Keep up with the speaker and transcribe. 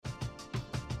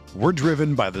We're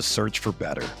driven by the search for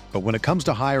better. But when it comes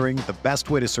to hiring, the best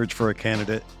way to search for a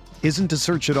candidate isn't to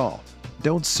search at all.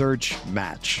 Don't search,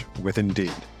 match with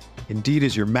Indeed. Indeed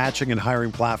is your matching and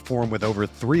hiring platform with over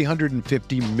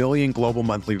 350 million global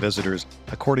monthly visitors,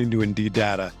 according to Indeed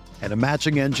data, and a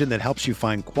matching engine that helps you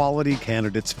find quality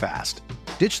candidates fast.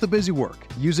 Ditch the busy work.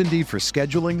 Use Indeed for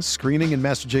scheduling, screening, and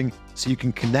messaging so you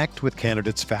can connect with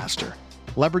candidates faster.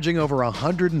 Leveraging over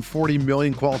 140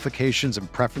 million qualifications and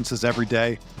preferences every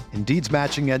day, Indeed's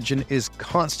matching engine is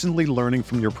constantly learning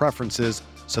from your preferences,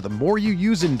 so the more you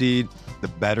use Indeed, the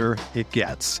better it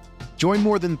gets. Join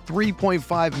more than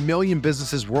 3.5 million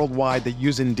businesses worldwide that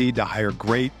use Indeed to hire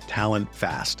great talent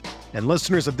fast. And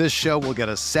listeners of this show will get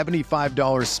a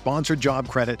 $75 sponsored job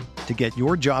credit to get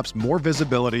your jobs more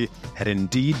visibility at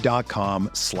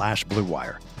Indeed.com/Blue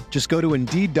Wire. Just go to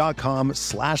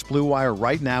Indeed.com/Blue Wire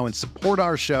right now and support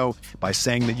our show by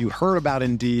saying that you heard about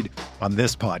Indeed on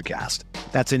this podcast.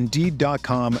 That's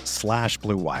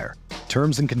Indeed.com/Blue Wire.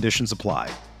 Terms and conditions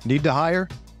apply. Need to hire?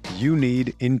 You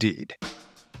need Indeed.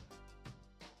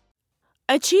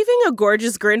 Achieving a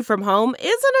gorgeous grin from home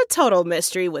isn't a total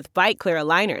mystery with Bite Clear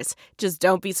aligners. Just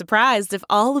don't be surprised if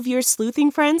all of your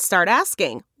sleuthing friends start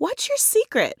asking, "What's your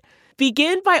secret?"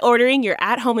 Begin by ordering your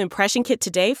at-home impression kit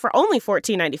today for only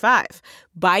 $14.95.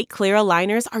 Bite Clear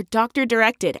aligners are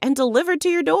doctor-directed and delivered to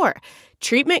your door.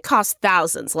 Treatment costs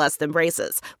thousands less than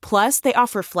braces. Plus, they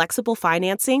offer flexible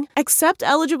financing, accept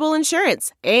eligible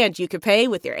insurance, and you can pay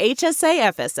with your HSA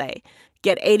FSA.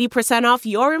 Get 80% off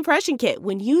your impression kit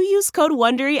when you use code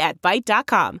WONDERY at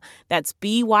Byte.com. That's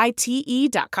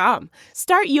BYTE.com.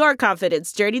 Start your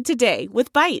confidence journey today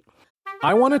with Byte.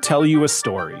 I want to tell you a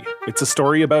story. It's a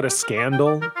story about a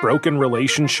scandal, broken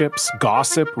relationships,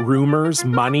 gossip, rumors,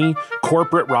 money,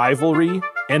 corporate rivalry,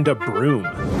 and a broom.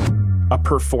 A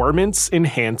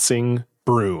performance-enhancing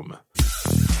broom.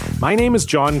 My name is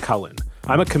John Cullen.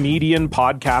 I'm a comedian,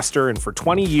 podcaster, and for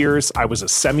 20 years, I was a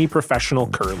semi-professional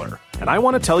curler. And I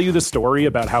want to tell you the story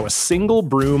about how a single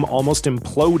broom almost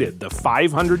imploded the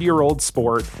 500-year-old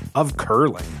sport of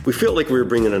curling. We feel like we were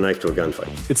bringing a knife to a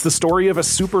gunfight. It's the story of a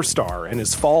superstar and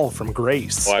his fall from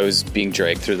grace. Well, I was being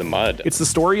dragged through the mud. It's the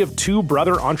story of two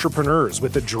brother entrepreneurs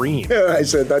with a dream. I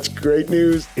said, that's great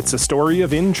news. It's a story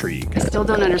of intrigue. I still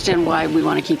don't understand why we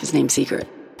want to keep his name secret.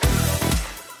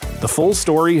 The full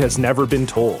story has never been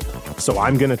told, so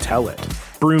I'm going to tell it.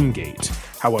 Broomgate,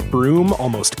 how a broom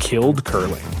almost killed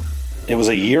curling. It was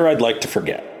a year I'd like to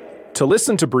forget. To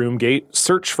listen to Broomgate,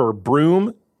 search for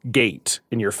Broomgate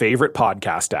in your favorite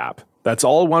podcast app. That's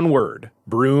all one word,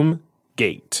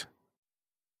 Broomgate.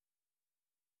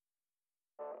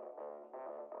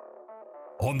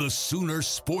 On the Sooner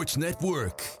Sports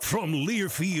Network, from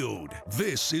Learfield,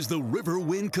 this is the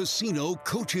Riverwind Casino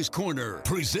Coach's Corner,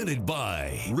 presented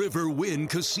by Riverwind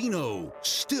Casino,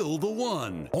 still the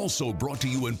one. Also brought to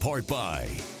you in part by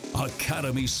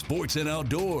Academy Sports and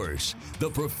Outdoors,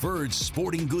 the preferred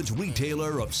sporting goods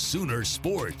retailer of Sooner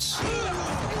Sports.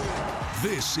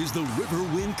 This is the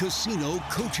Riverwind Casino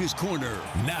Coach's Corner.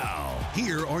 Now,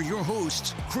 here are your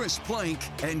hosts, Chris Plank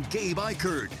and Gabe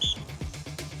Eichert.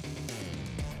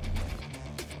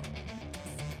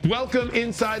 Welcome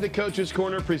inside the Coach's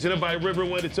Corner, presented by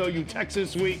Riverwind. It's OU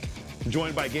Texas Week. I'm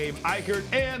joined by Gabe Eichert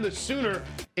and the Sooner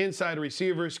inside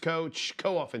receivers coach,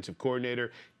 co-offensive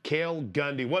coordinator, Cale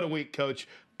Gundy. What a week, Coach.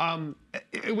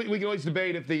 We can always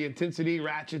debate if the intensity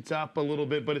ratchets up a little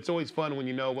bit, but it's always fun when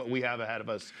you know what we have ahead of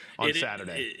us on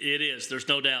Saturday. It is. There's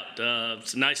no doubt.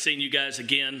 It's nice seeing you guys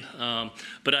again.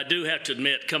 But I do have to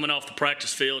admit, coming off the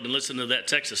practice field and listening to that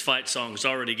Texas fight song is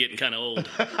already getting kind of old.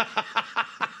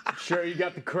 Sure, you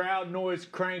got the crowd noise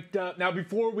cranked up. Now,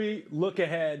 before we look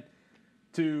ahead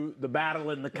to the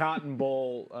battle in the Cotton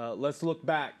Bowl, let's look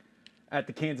back at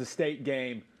the Kansas State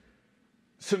game.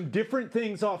 Some different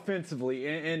things offensively,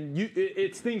 and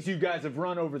it's things you guys have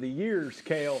run over the years,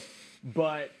 Cale,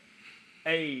 but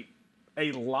a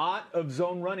lot of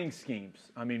zone running schemes.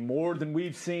 I mean, more than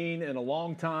we've seen in a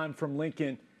long time from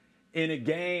Lincoln in a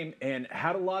game, and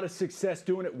had a lot of success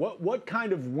doing it. What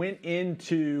kind of went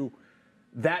into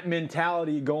that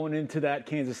mentality going into that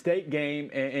Kansas State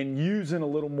game and using a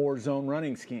little more zone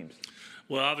running schemes?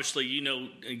 Well, obviously, you know,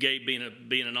 Gabe,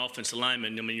 being an offensive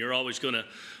lineman, I mean, you're always going to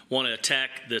want to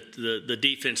attack the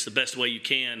defense the best way you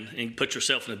can and put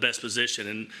yourself in the best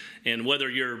position. And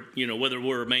whether whether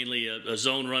we're mainly a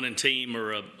zone running team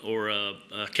or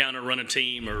a counter running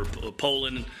team or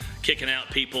pulling, kicking out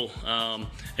people,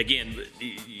 again,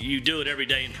 you do it every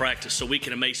day in practice, so we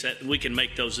can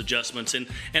make those adjustments. And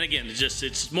again,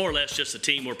 it's more or less just the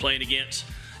team we're playing against.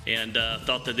 And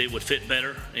thought that it would fit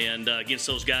better and against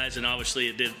those guys, and obviously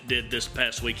it did this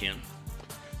past weekend.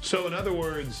 So, in other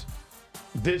words,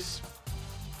 this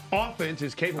offense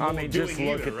is capable of doing just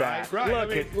look either, at that.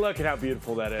 Right? Look at how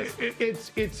beautiful that is.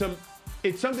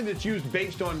 It's something that's used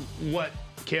based on what,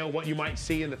 Cale, what you might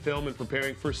see in the film and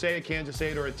preparing for, say, a Kansas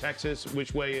State or a Texas.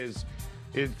 Which way is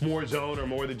more zone or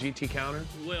more the GT counter?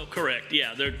 Well, correct.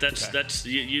 Yeah, that's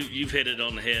you've hit it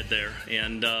on the head there,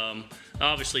 and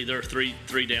obviously they're a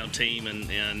three down team,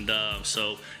 and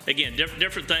so again,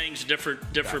 different things, different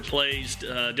plays,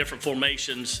 different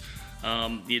formations.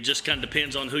 It just kind of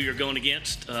depends on who you're going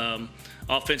against.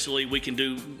 Offensively, we can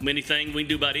do many things. We can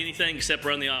do about anything except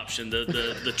run the option,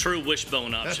 the true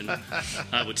wishbone option,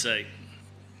 I would say.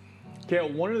 Cale,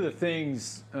 one of the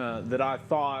things that I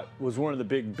thought was one of the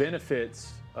big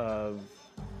benefits of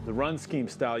the run scheme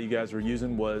style you guys were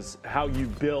using was how you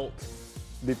built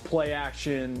the play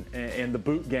action and the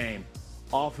boot game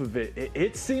off of it.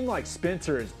 It seemed like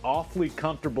Spencer is awfully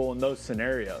comfortable in those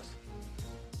scenarios.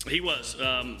 He was.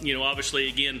 Obviously,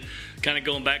 again, kind of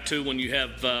going back to when you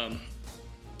have, the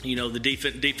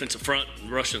defensive front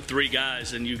rushing three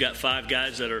guys and you've got five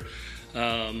guys that are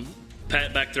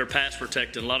back there pass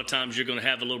protecting. A lot of times you're going to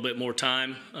have a little bit more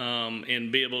time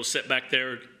and be able to sit back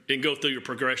there and go through your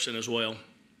progression as well.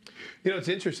 It's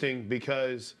interesting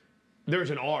because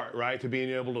there's an art, right, to being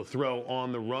able to throw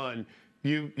on the run.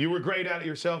 You were great at it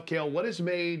yourself, Cale. What has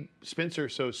made Spencer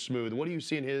so smooth? What do you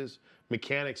see in his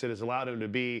mechanics that has allowed him to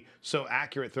be so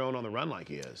accurate throwing on the run like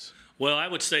he is? Well, I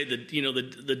would say that,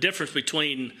 the difference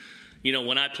between,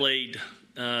 when I played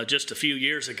just a few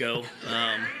years ago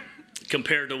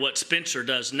compared to what Spencer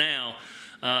does now,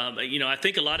 I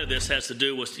think a lot of this has to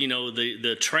do with,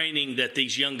 the training that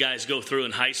these young guys go through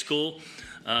in high school.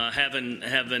 Having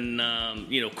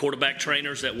quarterback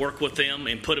trainers that work with them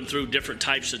and put them through different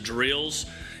types of drills.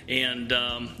 And,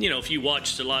 if you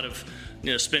watched a lot of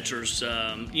Spencer's,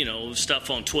 stuff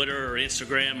on Twitter or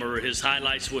Instagram or his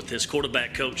highlights with his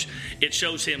quarterback coach, it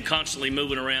shows him constantly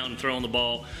moving around, throwing the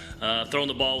ball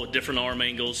with different arm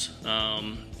angles.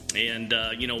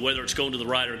 Whether it's going to the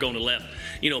right or going to the left.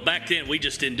 Back then we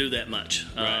just didn't do that much.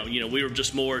 Right. We were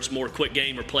just it's more quick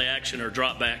game or play action or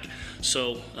drop back.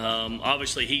 So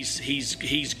obviously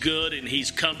he's good and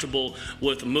he's comfortable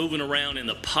with moving around in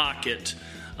the pocket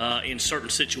in certain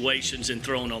situations and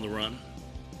throwing on the run.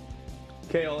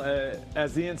 Cale,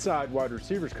 as the inside wide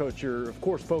receivers coach, you're of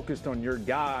course focused on your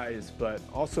guys, but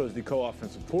also as the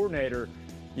co-offensive coordinator,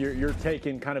 you're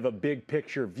taking kind of a big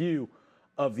picture view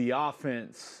of the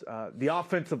offense. The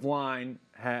offensive line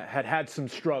had some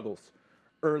struggles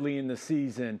early in the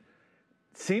season.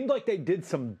 Seemed like they did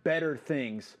some better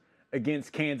things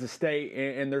against Kansas State,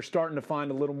 and they're starting to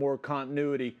find a little more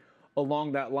continuity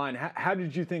along that line. How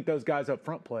did you think those guys up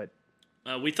front played?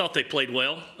 We thought they played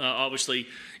well. Obviously,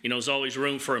 there's always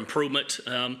room for improvement.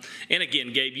 And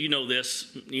again, Gabe,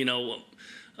 this,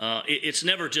 it's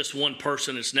never just one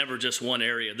person. It's never just one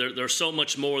area. There's so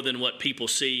much more than what people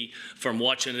see from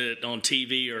watching it on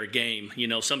TV or a game.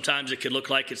 Sometimes it could look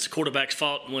like it's the quarterback's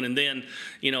fault and then,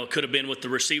 it could have been with the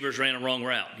receivers ran a wrong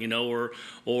route,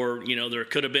 or there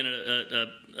could have been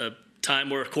a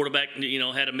time where a quarterback,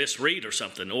 had a misread or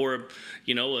something, or,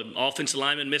 an offensive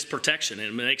lineman missed protection and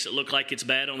it makes it look like it's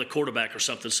bad on the quarterback or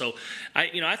something. So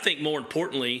I think more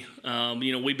importantly,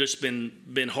 we've just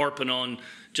been harping on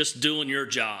just doing your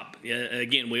job.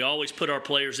 Again, we always put our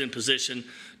players in position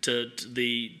to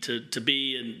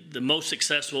be the most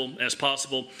successful as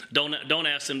possible. Don't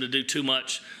ask them to do too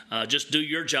much. Just do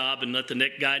your job and let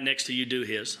the guy next to you do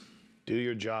his. Do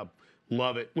your job.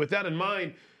 Love it. With that in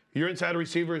mind, your inside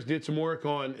receivers did some work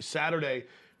on Saturday.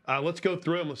 Let's go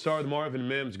through them. Let's start with Marvin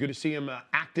Mims. Good to see him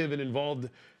active and involved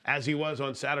as he was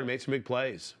on Saturday. Made some big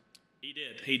plays.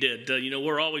 He did.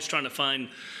 We're always trying to find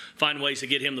ways to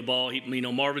get him the ball.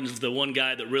 Marvin's the one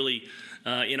guy that really,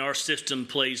 in our system,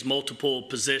 plays multiple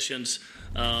positions.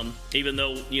 Even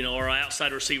though, our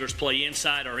outside receivers play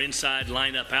inside, our inside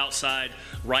line up outside,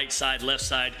 right side, left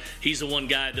side, he's the one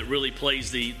guy that really plays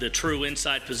the true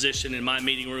inside position in my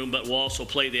meeting room, but will also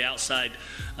play the outside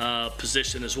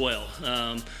position as well.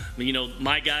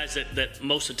 My guys that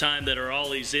most of the time that are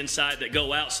always inside that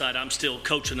go outside, I'm still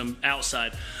coaching them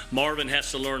outside. Marvin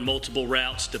has to learn multiple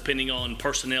routes depending on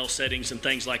personnel settings and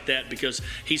things like that because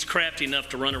he's crafty enough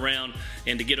to run around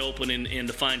and to get open and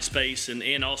to find space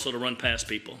and also to run past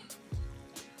people.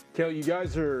 Cale, you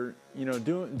guys are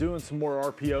doing some more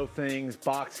RPO things,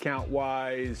 box count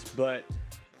wise, but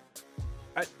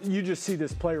you just see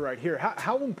this play right here.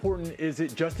 How important is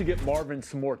it just to get Marvin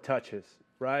some more touches,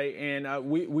 right? And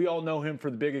we all know him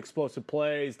for the big explosive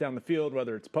plays down the field,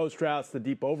 whether it's post routes, the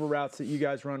deep over routes that you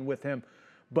guys run with him.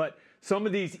 But some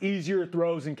of these easier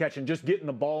throws and catching, just getting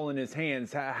the ball in his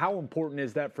hands. How important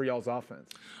is that for y'all's offense?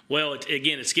 Well,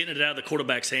 it's getting it out of the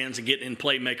quarterback's hands and getting it in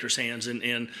playmakers' hands.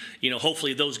 And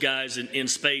hopefully those guys in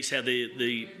space have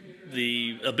the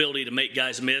ability to make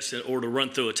guys miss or to run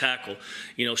through a tackle.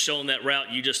 Showing that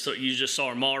route, you just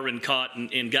saw Marvin caught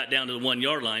and got down to the 1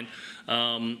 yard line.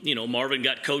 Marvin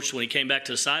got coached when he came back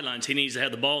to the sidelines. He needs to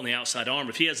have the ball in the outside arm.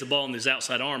 If he has the ball in his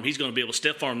outside arm, he's going to be able to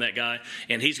stiff arm that guy,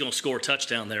 and he's going to score a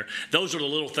touchdown there. Those are the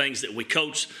little things that we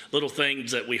coach, little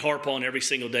things that we harp on every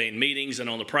single day in meetings and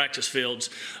on the practice fields.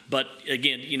 But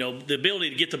again, the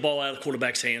ability to get the ball out of the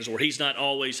quarterback's hands, where he's not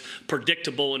always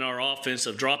predictable in our offense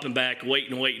of dropping back,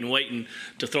 waiting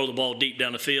to throw the ball deep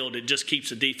down the field. It just keeps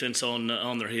the defense on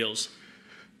their heels.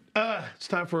 It's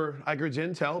time for Eichert's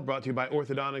Intel, brought to you by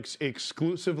Orthodontics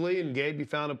exclusively. And Gabe, you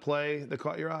found a play that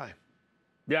caught your eye.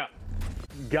 Yeah.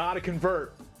 Got to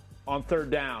convert on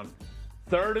third down.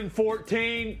 3rd and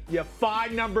 14, you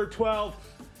find number 12.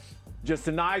 Just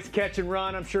a nice catch and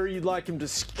run. I'm sure you'd like him to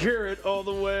secure it all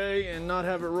the way and not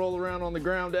have it roll around on the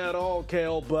ground at all,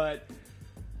 Cale, but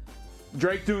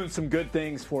Drake doing some good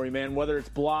things for you, man, whether it's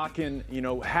blocking,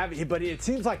 but it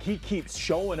seems like he keeps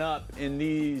showing up in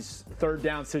these third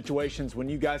down situations when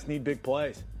you guys need big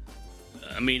plays.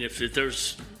 I mean, if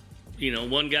there's,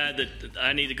 one guy that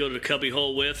I need to go to the cubby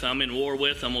hole with, I'm in war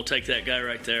with, I'm going to take that guy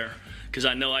right there because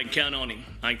I know I can count on him.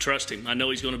 I can trust him. I know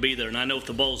he's going to be there, and I know if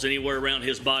the ball's anywhere around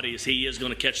his body, he is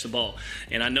going to catch the ball.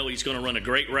 And I know he's going to run a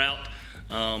great route.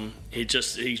 He's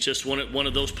just one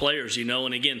of those players,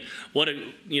 and again, what a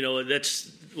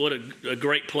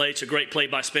great play. It's a great play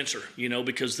by Spencer,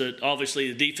 because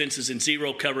obviously the defense is in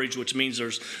zero coverage, which means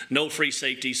there's no free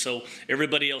safety. So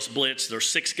everybody else blitz. There's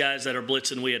 6 guys that are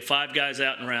blitzing. We had 5 guys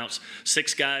out in routes,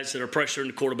 6 guys that are pressuring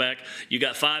the quarterback. You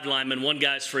got 5 linemen, 1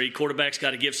 guy's free. Quarterback's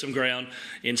got to give some ground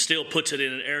and still puts it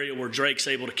in an area where Drake's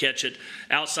able to catch it.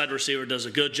 Outside receiver does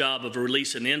a good job of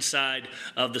releasing inside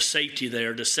of the safety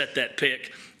there to set that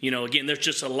pick. Again, there's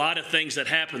just a lot of things that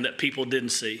happen that people didn't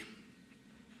see.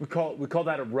 We call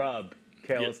that a rub,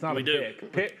 Cale. Yeah, it's not a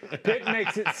pick. Pick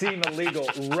makes it seem illegal.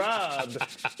 Rub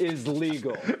is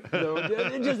legal. So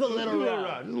just a little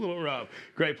rub. Just a little rub.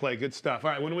 Great play. Good stuff.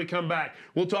 All right, when we come back,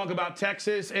 we'll talk about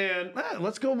Texas, and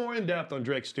let's go more in depth on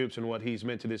Drake Stoops and what he's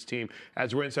meant to this team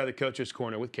as we're inside the Coach's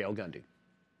Corner with Cale Gundy.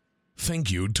 Thank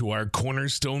you to our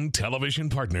cornerstone television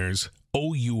partners,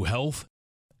 OU Health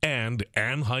and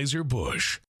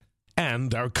Anheuser-Busch,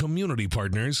 and our community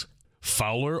partners,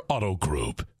 Fowler Auto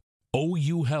Group,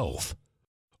 OU Health,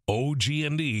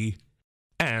 OG&E,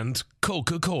 and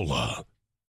Coca-Cola.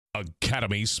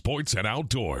 Academy Sports and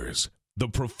Outdoors, the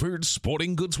preferred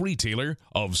sporting goods retailer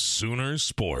of Sooner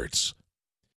Sports.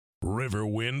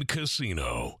 Riverwind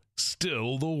Casino,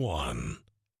 still the one.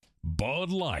 Bud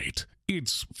Light,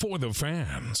 it's for the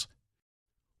fans.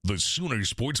 The Sooner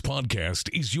Sports Podcast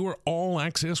is your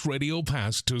all-access radio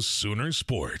pass to Sooner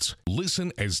Sports.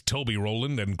 Listen as Toby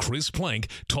Rowland and Chris Plank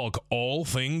talk all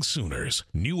things Sooners.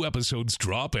 New episodes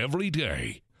drop every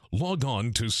day. Log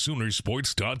on to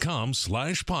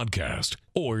Soonersports.com/podcast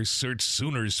or search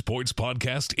Sooner Sports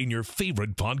Podcast in your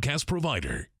favorite podcast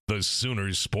provider. The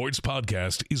Sooner Sports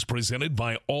Podcast is presented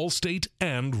by Allstate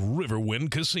and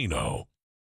Riverwind Casino.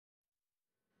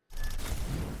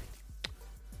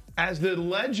 As the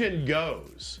legend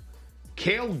goes,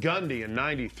 Cale Gundy in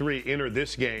 93 entered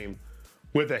this game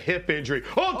with a hip injury.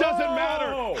 Oh, it doesn't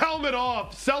matter. Helmet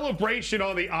off. Celebration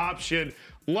on the option.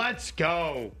 Let's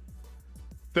go.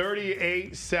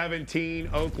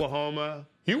 38-17 Oklahoma.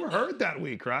 You were hurt that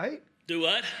week, right? Do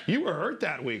what? You were hurt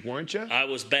that week, weren't you? I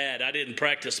was bad. I didn't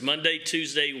practice Monday,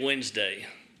 Tuesday, Wednesday.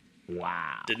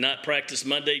 Wow. Did not practice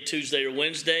Monday, Tuesday, or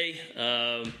Wednesday.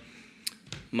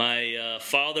 My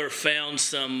father found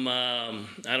some, I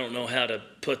don't know how to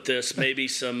put this, maybe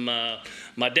some,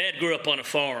 my dad grew up on a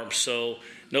farm, so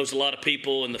knows a lot of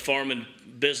people in the farming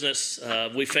business.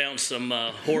 We found some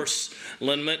horse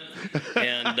liniment,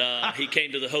 and he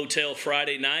came to the hotel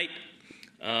Friday night.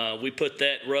 We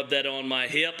rubbed that on my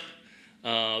hip.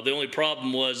 The only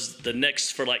problem was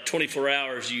for like 24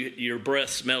 hours, your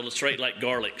breath smelled straight like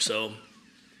garlic.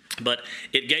 But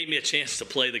it gave me a chance to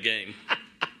play the game.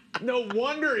 No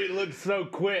wonder he looked so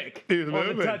quick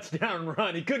on the touchdown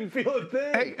run. He couldn't feel a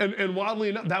thing. Hey, and wildly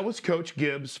enough, that was Coach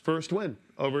Gibbs' first win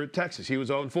over at Texas. He was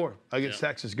 0-4 against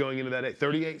Texas going into that day.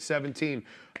 38-17.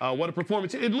 What a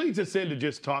performance. It leads us into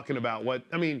just talking about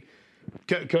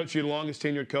Coach, you're the longest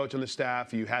tenured coach on the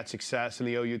staff. You had success in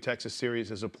the OU Texas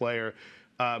series as a player.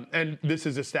 And this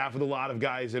is a staff with a lot of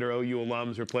guys that are OU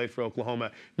alums or played for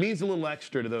Oklahoma. Means a little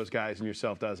extra to those guys and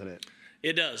yourself, doesn't it?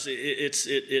 It does.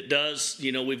 It does.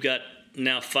 We've got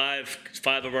now five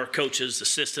of our coaches,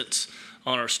 assistants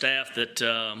on our staff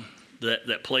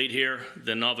that played here.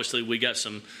 Then obviously we got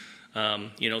some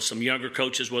some younger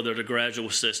coaches, whether they're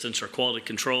graduate assistants or quality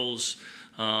controls,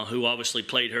 who obviously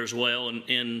played here as well.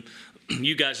 And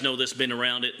you guys know this, been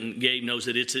around it, and Gabe knows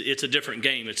that it's a different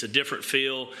game. It's a different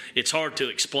feel. It's hard to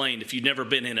explain if you've never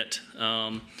been in it.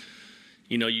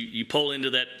 You pull into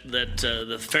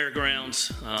the fairgrounds.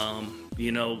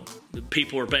 The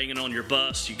people are banging on your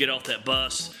bus. You get off that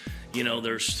bus.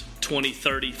 There's 20,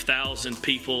 30,000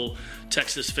 people,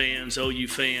 Texas fans, OU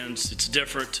fans. It's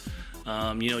different.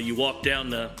 You walk down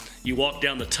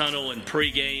the tunnel and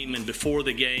pregame and before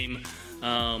the game.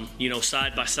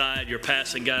 Side by side, you're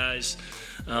passing guys.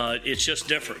 It's just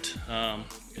different.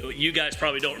 You guys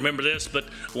probably don't remember this, but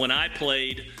when I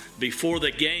played before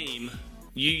the game,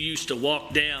 you used to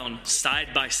walk down side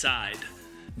by side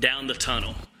down the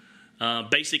tunnel.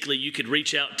 Basically, you could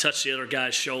reach out and touch the other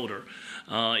guy's shoulder.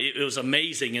 It was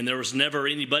amazing, and there was never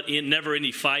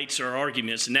any fights or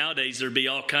arguments. Nowadays, there'd be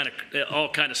all kind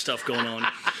of stuff going on.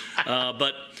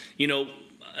 But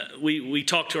we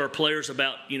talk to our players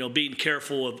about being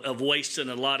careful of wasting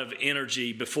a lot of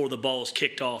energy before the ball is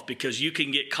kicked off, because you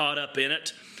can get caught up in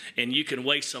it, and you can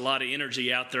waste a lot of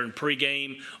energy out there in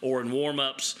pregame or in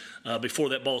warm-ups before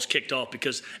that ball's kicked off.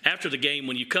 Because after the game,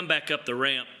 when you come back up the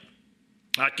ramp,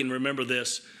 I can remember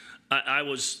this. I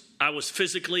was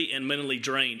physically and mentally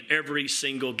drained every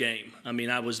single game. I mean,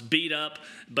 I was beat up,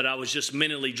 but I was just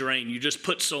mentally drained. You just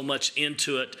put so much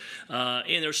into it,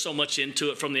 and there's so much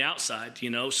into it from the outside,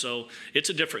 so it's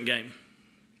a different game.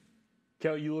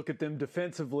 Cale, you look at them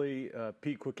defensively.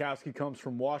 Pete Kwiatkowski comes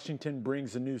from Washington,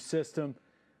 brings a new system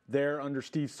there under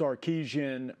Steve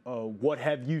Sarkisian. What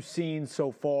have you seen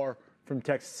so far from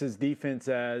Texas's defense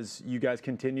as you guys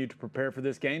continue to prepare for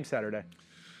this game Saturday?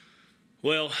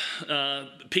 Well,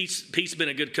 Pete's been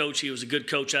a good coach. He was a good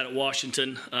coach out at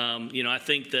Washington. I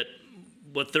think that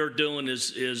what they're doing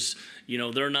is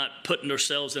they're not putting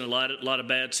themselves in a lot of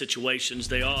bad situations.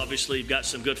 They obviously have got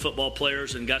some good football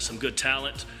players and got some good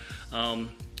talent.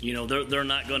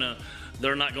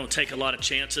 They're not going to take a lot of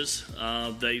chances.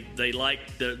 They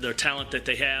like their talent that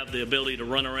they have, the ability to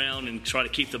run around and try to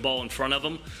keep the ball in front of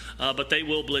them. But they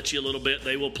will blitz you a little bit.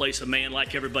 They will place a man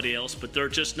like everybody else. But they're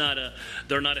just not a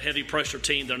heavy pressure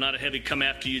team. They're not a heavy come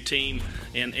after you team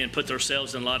and put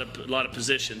themselves in a lot of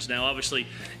positions. Now, obviously,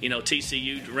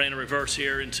 TCU ran a reverse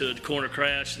here into a corner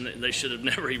crash, and they should have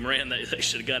never even ran. They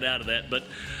should have got out of that. But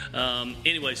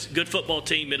anyways, good football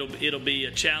team. It'll be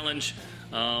a challenge.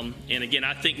 And again,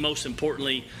 I think most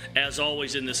importantly, as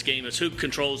always in this game, is who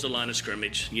controls the line of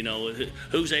scrimmage.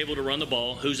 Who's able to run the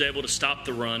ball, who's able to stop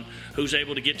the run, who's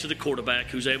able to get to the quarterback,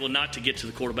 who's able not to get to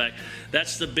the quarterback.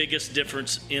 That's the biggest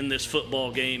difference in this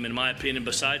football game, in my opinion,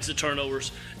 besides the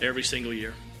turnovers every single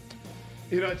year.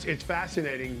 It's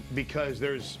fascinating because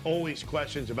there's always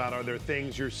questions about, are there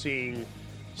things you're seeing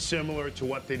similar to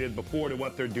what they did before to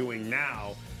what they're doing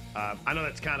now? I know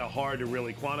that's kind of hard to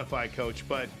really quantify, Coach,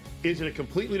 but is it a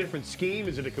completely different scheme?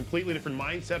 Is it a completely different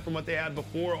mindset from what they had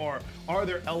before? Or are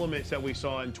there elements that we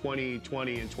saw in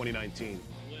 2020 and 2019?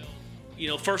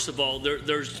 Well, first of all,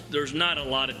 there's not a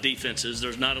lot of defenses.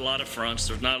 There's not a lot of fronts.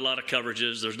 There's not a lot of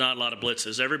coverages. There's not a lot of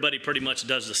blitzes. Everybody pretty much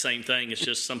does the same thing. It's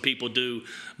just some people do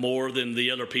more than the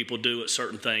other people do at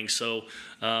certain things. So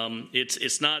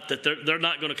it's not that they're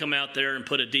not going to come out there and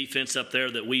put a defense up there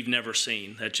that we've never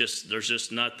seen. There's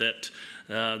just not that.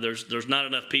 There's not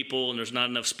enough people and there's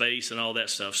not enough space and all that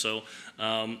stuff. So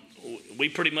we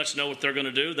pretty much know what they're going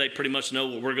to do. They pretty much know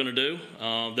what we're going to do.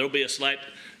 There'll be a slight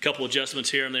couple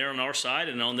adjustments here and there on our side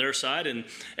and on their side. And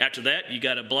after that, you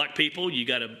got to block people. You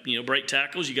got to break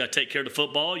tackles. You got to take care of the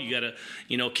football. You got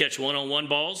to catch one-on-one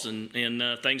balls and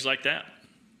things like that.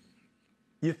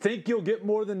 You think you'll get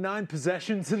more than 9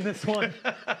 possessions in this one?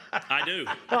 I do.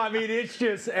 I mean, it's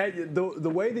just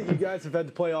the way that you guys have had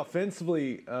to play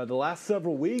offensively the last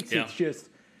several weeks. Yeah. It's just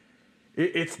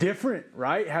it's different,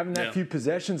 right? Having that few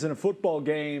possessions in a football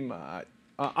game.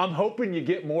 I'm hoping you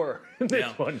get more in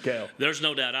this one, Cale. There's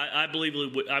no doubt. I believe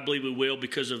we will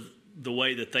because of the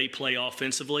way that they play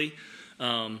offensively.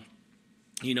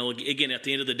 Again, at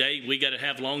the end of the day, we got to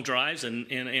have long drives,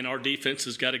 and our defense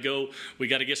has got to go. We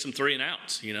got to get some 3 and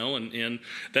outs, and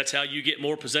that's how you get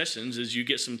more possessions is you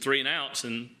get some 3 and outs,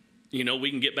 and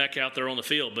we can get back out there on the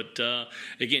field. But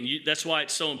again, that's why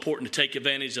it's so important to take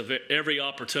advantage of every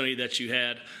opportunity that you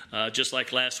had, just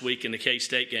like last week in the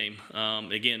K-State game.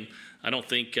 Again, I don't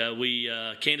think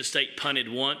Kansas State punted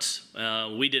once.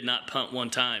 We did not punt one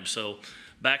time, so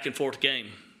back and forth game.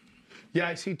 Yeah,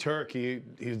 I see Turk. He's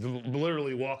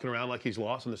literally walking around like he's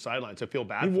lost on the sidelines. I feel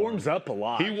bad for him. He warms up a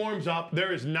lot. He warms up.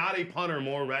 There is not a punter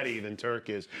more ready than Turk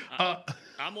is.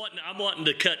 I'm wanting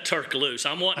to cut Turk loose.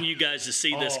 I'm wanting you guys to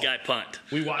see this guy punt.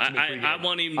 We watch him in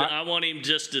pregame. I want him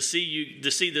just to see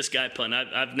this guy punt.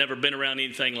 I've never been around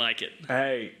anything like it.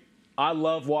 Hey, I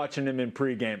love watching him in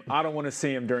pregame. I don't want to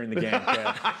see him during the game,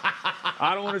 Kev.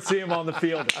 I don't want to see him on the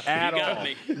field at all.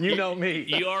 Me. You know me.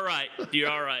 You're all right. You're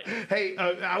all right. Hey,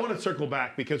 I want to circle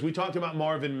back because we talked about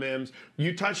Marvin Mims.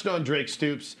 You touched on Drake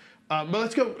Stoops. But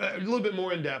let's go a little bit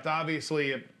more in depth.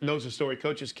 Obviously, knows the story.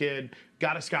 Coach's kid,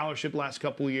 got a scholarship last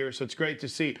couple of years, so it's great to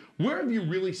see. Where have you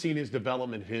really seen his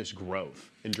development, his growth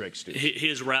in Drake Stoops?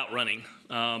 His route running,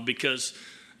 because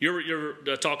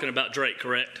you're talking about Drake,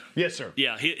 correct? Yes, sir.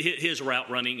 Yeah, his route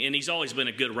running, and he's always been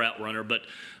a good route runner. But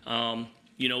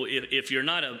if you're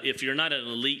not an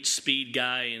elite speed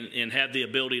guy and have the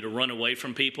ability to run away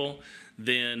from people,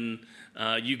 then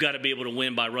you got to be able to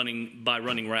win by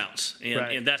running routes,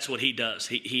 and that's what he does.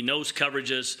 He knows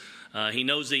coverages, he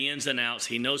knows the ins and outs,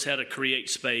 he knows how to create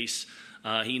space,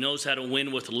 he knows how to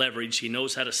win with leverage, he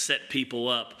knows how to set people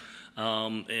up.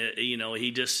 He's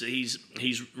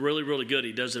really, really good.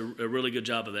 He does a really good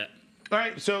job of that. All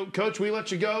right, so, Coach, we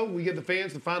let you go. We get the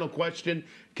fans the final question.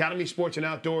 Academy Sports and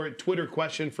Outdoor Twitter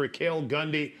question for Cale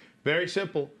Gundy. Very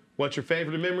simple. What's your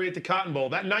favorite memory at the Cotton Bowl?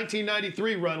 That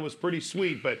 1993 run was pretty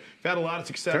sweet, but you've had a lot of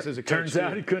success as a coach. Turns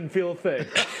out he couldn't feel a thing.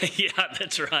 Yeah,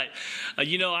 that's right.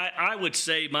 I would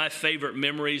say my favorite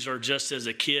memories are just as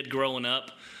a kid growing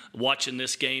up, watching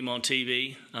this game on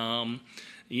TV.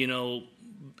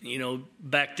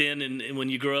 Back then, and when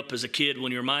you grew up as a kid,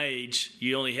 when you're my age,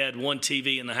 you only had one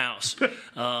TV in the house,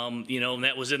 and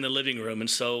that was in the living room. And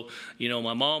so,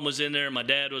 my mom was in there, my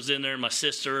dad was in there, my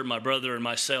sister, my brother, and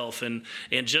myself, and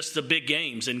just the big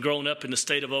games. And growing up in the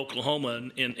state of Oklahoma,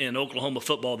 in Oklahoma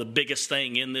football, the biggest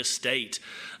thing in this state,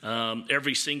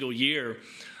 every single year,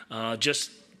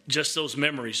 just those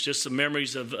memories, just the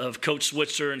memories of Coach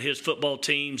Switzer and his football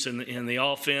teams and the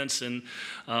offense and,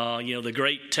 the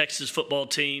great Texas football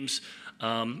teams.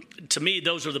 To me,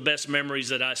 those are the best memories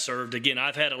that I served. Again,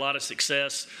 I've had a lot of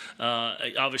success,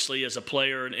 obviously, as a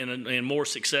player and more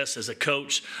success as a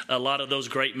coach, a lot of those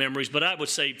great memories. But I would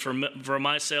say for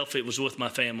myself, it was with my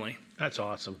family. That's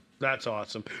awesome. That's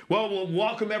awesome. Well, we'll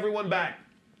welcome everyone back.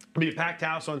 It'll be a packed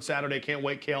house on Saturday. Can't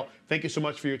wait, Cale. Thank you so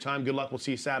much for your time. Good luck. We'll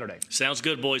see you Saturday. Sounds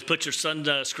good, boys. Put your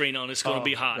sunscreen on. It's going to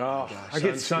be hot. I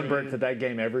get sunburned at that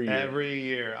game every year. Every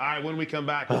year. All right, when we come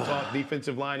back, we'll talk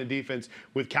defensive line and defense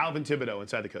with Calvin Thibodeaux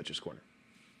inside the Coach's Corner.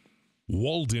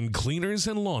 Walden Cleaners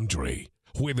and Laundry,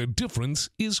 where the difference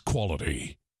is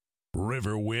quality.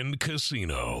 Riverwind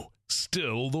Casino,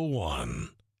 still the one.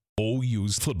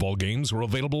 OU's football games are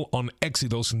available on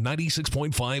Exodus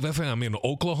 96.5 FM in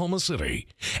Oklahoma City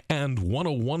and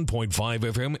 101.5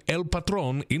 FM El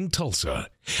Patron in Tulsa,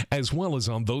 as well as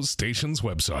on those stations'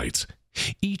 websites.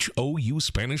 Each OU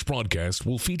Spanish broadcast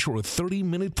will feature a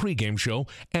 30-minute pregame show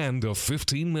and a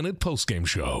 15-minute postgame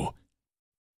show.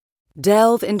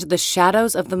 Delve into the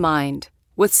shadows of the mind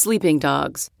with Sleeping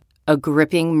Dogs, a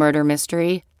gripping murder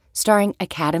mystery starring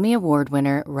Academy Award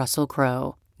winner Russell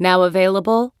Crowe. Now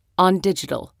available on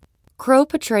digital. Crowe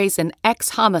portrays an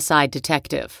ex-homicide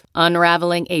detective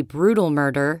unraveling a brutal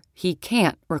murder he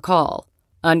can't recall.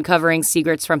 Uncovering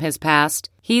secrets from his past,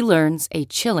 he learns a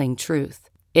chilling truth.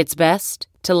 It's best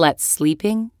to let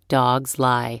sleeping dogs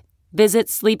lie. Visit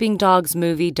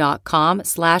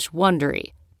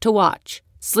sleepingdogsmovie.com/Wondery to watch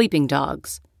Sleeping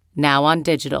Dogs, now on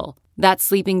digital. That's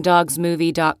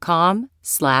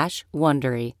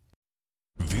sleepingdogsmovie.com/Wondery.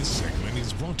 This segment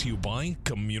is brought to you by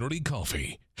Community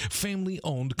Coffee.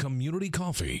 Family-owned Community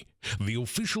Coffee, the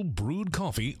official brewed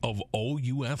coffee of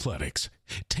OU Athletics.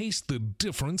 Taste the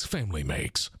difference family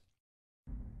makes.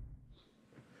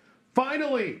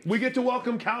 Finally, we get to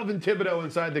welcome Calvin Thibodeaux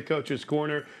inside the Coach's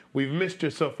Corner. We've missed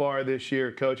you so far this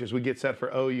year, Coach, as we get set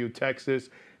for OU Texas.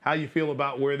 How you feel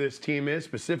about where this team is,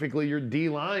 specifically your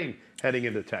D-line heading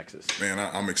into Texas? Man,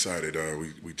 I'm excited.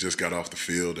 We just got off the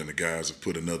field, and the guys have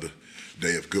put another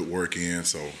day of good work in.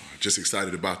 So just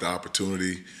excited about the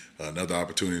opportunity, another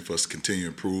opportunity for us to continue to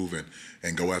improve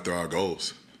and go after our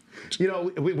goals.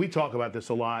 We talk about this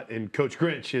a lot, and Coach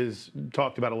Grinch has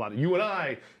talked about it a lot. You and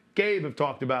I, Gabe, have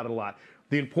talked about it a lot.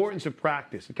 The importance of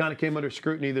practice. It kind of came under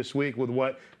scrutiny this week with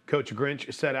what Coach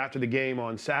Grinch said after the game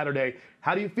on Saturday.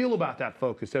 How do you feel about that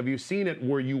focus? Have you seen it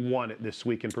where you want it this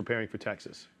week in preparing for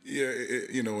Texas? Yeah,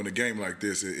 in a game like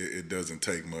this, it doesn't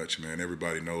take much, man.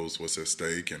 Everybody knows what's at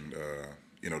stake, and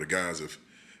the guys have,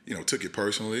 took it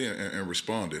personally and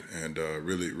responded, and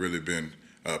really been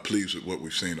pleased with what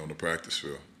we've seen on the practice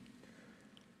field.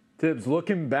 Tibbs,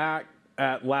 looking back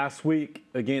at last week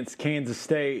against Kansas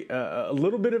State, a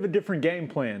little bit of a different game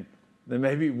plan than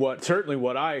maybe certainly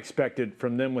what I expected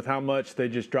from them with how much they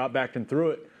just dropped back and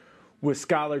threw it. With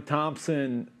Skylar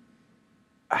Thompson,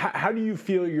 how do you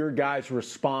feel your guys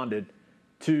responded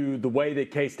to the way that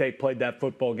K-State played that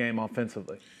football game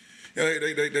offensively? Yeah,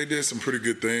 they did some pretty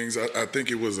good things. I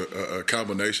think it was a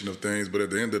combination of things, but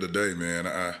at the end of the day, man,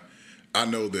 I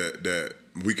know that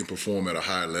we can perform at a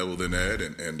higher level than that,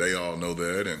 and they all know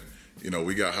that, and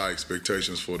we got high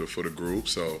expectations for the group.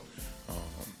 So,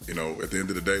 at the end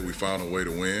of the day, we found a way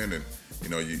to win, and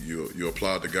you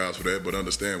applaud the guys for that, but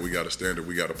understand we got a standard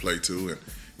we got to play to,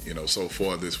 and so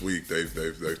far this week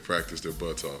they've practiced their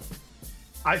butts off.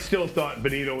 I still thought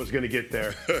Benito was going to get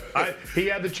there. He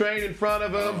had the train in front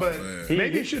of him, but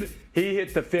maybe he should. He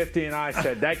hit the 50, and I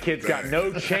said, that kid's got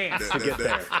no chance to get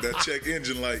there. That check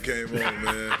engine light came on,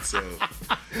 man. So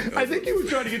I think he was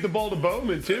trying to get the ball to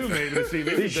Bowman, too, maybe, to see.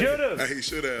 He should have. He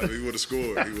should have. He would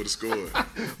have scored.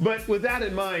 But with that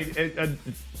in mind,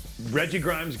 Reggie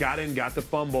Grimes got the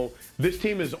fumble. This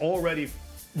team has already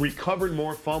recovered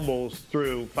more fumbles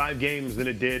through 5 games than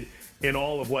it did in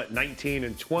all of, 19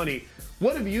 and 20.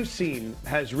 What have you seen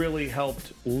has really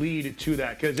helped lead to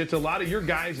that? Because it's a lot of your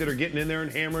guys that are getting in there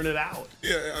and hammering it out.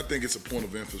 Yeah, I think it's a point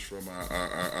of emphasis from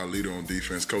our leader on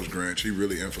defense, Coach Grant. He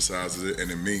really emphasizes it,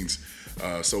 and it means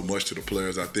so much to the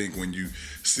players. I think when you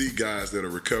see guys that are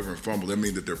recovering fumble, that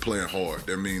means that they're playing hard.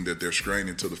 That means that they're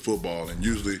straining to the football. And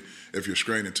usually, if you're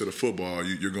straining to the football,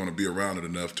 you're going to be around it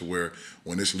enough to where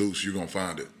when it's loose, you're going to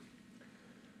find it.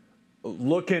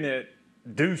 Looking at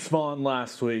Deuce Vaughn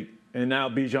last week, and now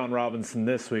Bijan Robinson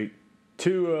this week,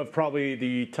 2 of probably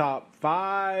the top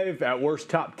 5, at worst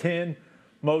top 10,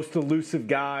 most elusive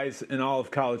guys in all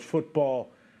of college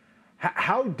football.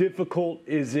 How difficult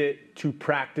is it to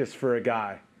practice for a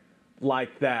guy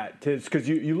like that? Because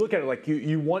you look at it like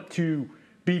you want to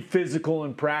be physical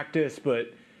in practice,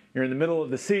 but you're in the middle of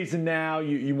the season now.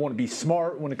 You want to be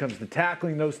smart when it comes to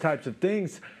tackling, those types of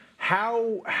things.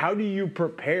 How do you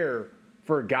prepare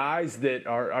for guys that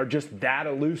are just that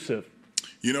elusive?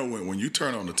 When you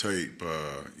turn on the tape,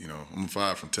 I'm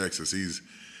 5 from Texas.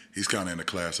 He's kind of in a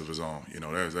class of his own.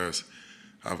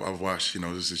 I've watched.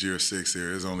 This is year 6 here.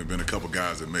 There's only been a couple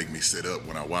guys that make me sit up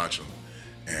when I watch them,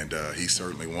 and he's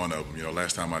certainly one of them.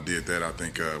 Last time I did that, I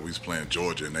think we was playing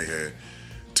Georgia, and they had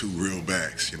 2 real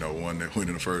backs. One that went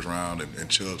in the first round, and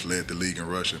Chubbs led the league in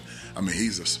rushing. I mean,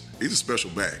 he's a special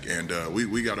back, and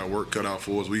we got our work cut out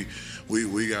for us. We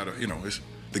got to,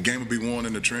 the game will be won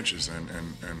in the trenches, and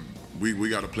we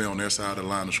got to play on their side of the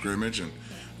line of scrimmage, and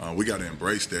we got to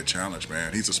embrace that challenge,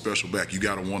 man. He's a special back. You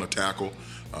got to want to tackle.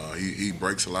 He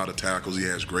breaks a lot of tackles. He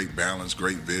has great balance,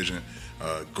 great vision,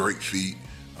 great feet,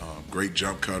 great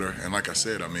jump cutter. And like I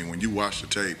said, when you watch the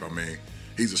tape,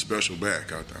 he's a special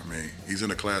back. He's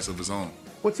in a class of his own.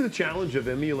 What's the challenge of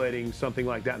emulating something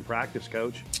like that in practice,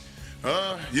 Coach?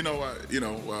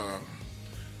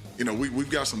 We've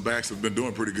got some backs that have been doing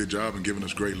a pretty good job and giving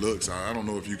us great looks. I don't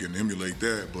know if you can emulate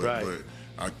that, but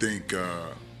I think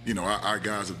our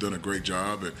guys have done a great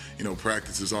job, and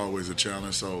practice is always a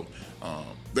challenge. So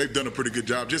they've done a pretty good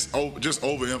job, just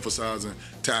overemphasizing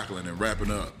tackling and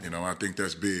wrapping up. I think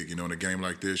that's big. In a game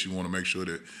like this, you want to make sure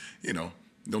that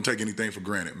don't take anything for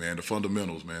granted, man. The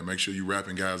fundamentals, man. Make sure you're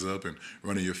wrapping guys up and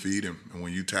running your feet, and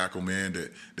when you tackle, man,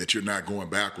 that you're not going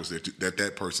backwards,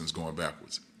 that person's going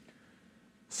backwards.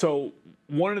 So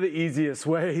one of the easiest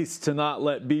ways to not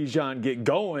let Bijan get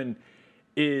going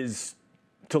is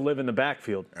to live in the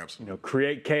backfield. Absolutely.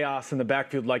 Create chaos in the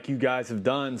backfield like you guys have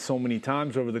done so many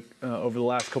times over the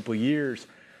last couple of years.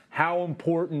 How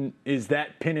important is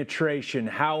that penetration?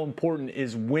 How important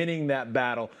is winning that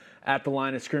battle at the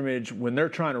line of scrimmage when they're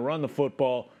trying to run the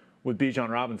football with Bijan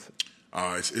Robinson?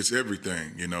 It's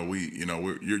everything.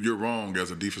 You're wrong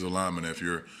as a defensive lineman if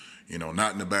you're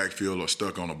not in the backfield or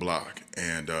stuck on a block.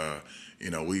 And,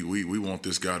 we want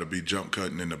this guy to be jump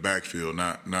cutting in the backfield,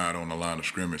 not on the line of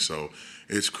scrimmage. So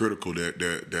it's critical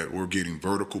that we're getting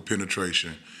vertical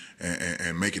penetration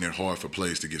and making it hard for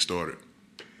plays to get started.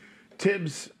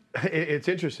 Tibbs, it's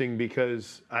interesting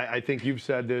because I think you've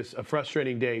said this, a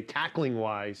frustrating day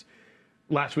tackling-wise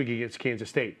last week against Kansas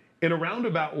State. In a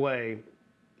roundabout way,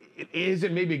 is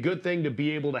it maybe a good thing to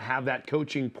be able to have that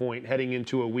coaching point heading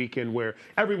into a weekend where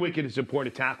every weekend is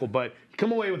important to tackle, but you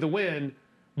come away with a win,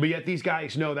 but yet these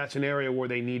guys know that's an area where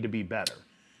they need to be better?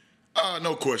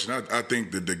 No question. I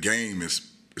think that the game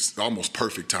is almost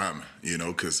perfect timing,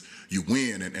 because you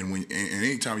win, and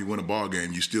anytime you win a ball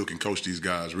game, you still can coach these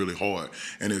guys really hard,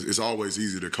 and it's always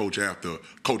easy to coach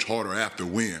harder after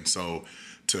win. So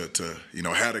to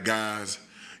have the guys,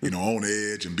 on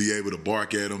edge and be able to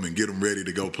bark at them and get them ready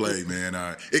to go play, man.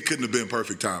 It couldn't have been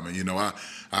perfect timing.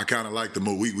 I kind of like the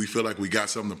move. We feel like we got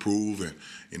something to prove,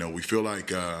 and we feel like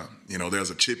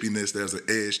there's a chippiness, there's an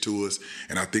edge to us,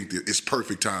 and I think that it's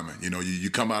perfect timing.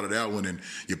 You come out of that one and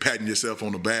you're patting yourself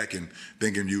on the back and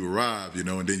thinking you arrived,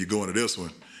 and then you go into this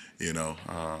one.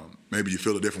 Maybe you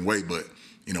feel a different way, but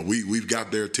we've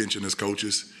got their attention as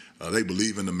coaches. They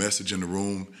believe in the message in the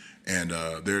room, and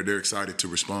they're excited to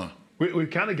respond.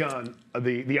 We've kind of gone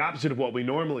the opposite of what we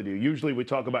normally do. Usually we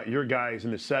talk about your guys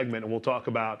in this segment, and we'll talk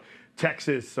about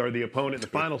Texas or the opponent in the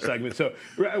final segment. So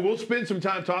we'll spend some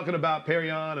time talking about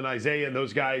Perrion and Isaiah and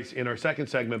those guys in our second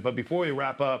segment. But before we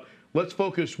wrap up, let's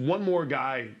focus one more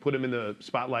guy, put him in the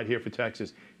spotlight here for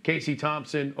Texas. Casey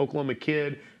Thompson, Oklahoma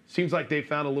kid. Seems like they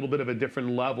found a little bit of a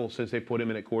different level since they put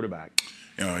him in at quarterback.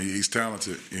 He's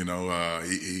talented.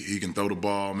 He can throw the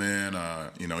ball, man.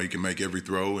 He can make every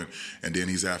throw, and then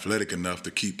he's athletic enough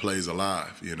to keep plays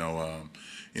alive.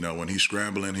 When he's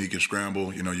scrambling, he can scramble.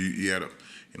 He had a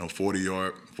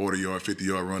 40-yard,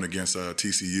 50-yard run against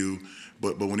TCU.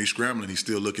 But when he's scrambling, he's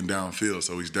still looking downfield,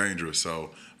 so he's dangerous.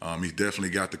 So he's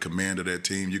definitely got the command of that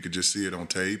team. You could just see it on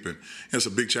tape, and it's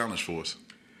a big challenge for us.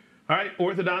 All right,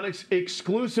 Orthodontics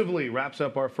exclusively wraps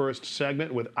up our first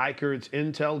segment with Eichert's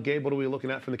Intel. Gabe, what are we looking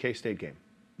at from the K-State game?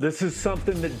 This is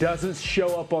something that doesn't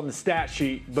show up on the stat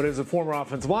sheet, but as a former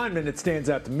offensive lineman, it stands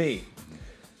out to me.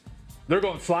 They're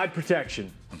going slide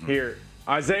protection here.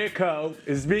 Isaiah Coe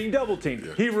is being double-teamed.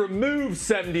 Yeah. He removes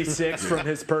 76 from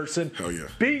his person,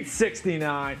 beats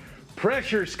 69,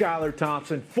 pressures Skylar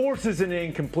Thompson, forces an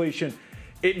incompletion.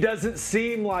 It doesn't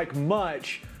seem like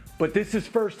much, but this is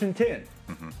 1st and 10.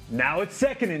 Now it's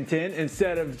 2nd and 10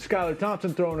 instead of Skylar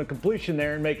Thompson throwing a completion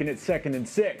there and making it 2nd and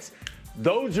 6.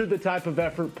 Those are the type of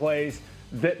effort plays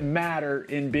that matter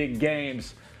in big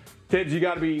games. Tibbs, you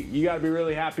got to be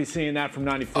really happy seeing that from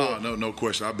 94. Oh, no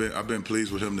question. I've been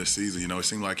pleased with him this season. It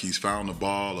seemed like he's found the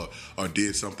ball or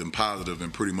did something positive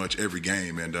in pretty much every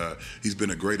game, and he's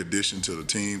been a great addition to the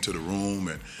team, to the room,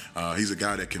 and he's a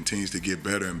guy that continues to get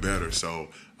better and better. So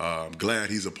I'm glad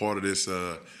he's a part of this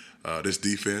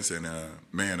defense, and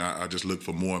I just look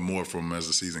for more and more from him as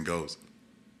the season goes.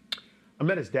 I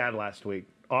met his dad last week.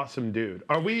 Awesome dude.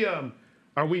 Are we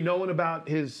knowing about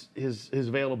his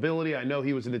availability? I know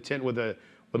he was in the tent with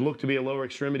what looked to be a lower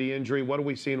extremity injury. What are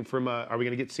we seeing from? Are we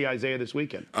going to get to see Isaiah this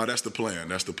weekend? That's the plan.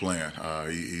 That's the plan.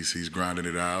 He's grinding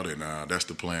it out, and that's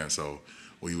the plan. So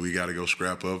we got to go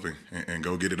scrap up and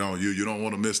go get it on. You don't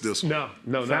want to miss this one. No,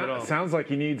 not at all. Sounds like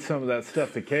you need some of that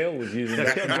stuff that Cale was using.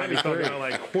 Gundy talking about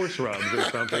like horse rubs or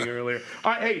something earlier.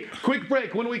 All right, hey, quick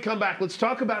break. When we come back, let's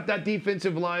talk about that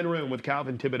defensive line room with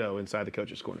Calvin Thibodeaux inside the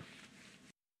Coach's Corner.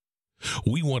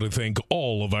 We want to thank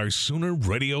all of our Sooner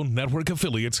Radio Network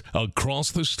affiliates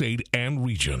across the state and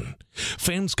region.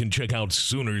 Fans can check out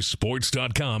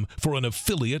Soonersports.com for an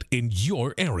affiliate in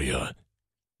your area.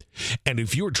 And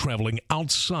if you're traveling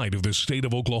outside of the state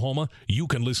of Oklahoma, you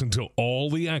can listen to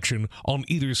all the action on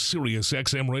either Sirius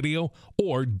XM Radio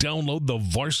or download the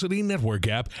Varsity Network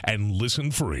app and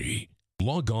listen free.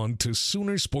 Log on to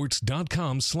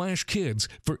Soonersports.com/kids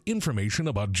for information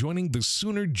about joining the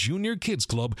Sooner Junior Kids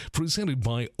Club presented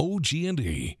by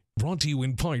OG&E. Brought to you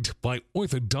in part by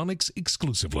Orthodontics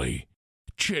exclusively.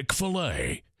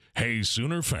 Chick-fil-A. Hey,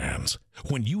 Sooner fans,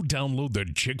 when you download the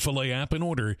Chick-fil-A app and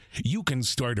order, you can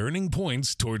start earning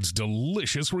points towards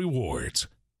delicious rewards.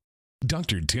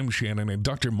 Dr. Tim Shannon and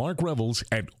Dr. Mark Revels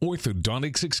at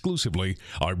Orthodontics exclusively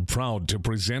are proud to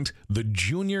present the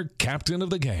Junior Captain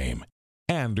of the Game,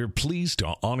 and are pleased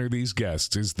to honor these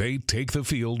guests as they take the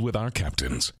field with our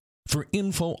captains. For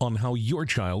info on how your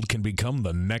child can become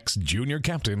the next junior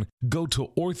captain, go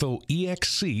to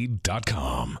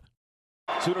orthoexc.com.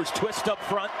 Sooners twist up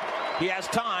front. He has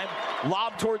time.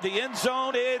 Lob toward the end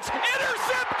zone. It's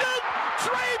intercepted!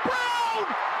 Trey Brown!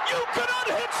 You could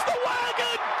unhitch the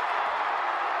wagon!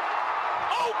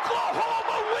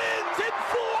 Oklahoma wins in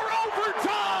 4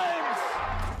 overtimes!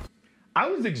 I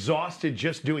was exhausted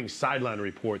just doing sideline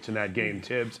reports in that game,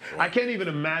 Tibbs. I can't even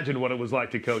imagine what it was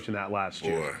like to coach in that last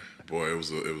year. Boy, it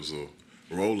was a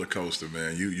roller coaster,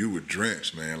 man. You were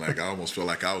drenched, man. Like I almost felt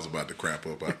like I was about to cramp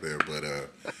up out there, but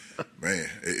man,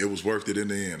 it was worth it in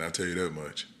the end. I'll tell you that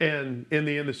much. And in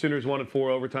the end, the Sooners won at 4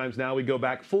 overtimes. Now we go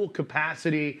back full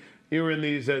capacity. You were in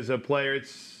these as a player.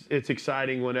 It's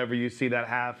exciting whenever you see that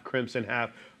half crimson,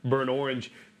 half burnt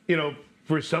orange.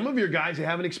 For some of your guys who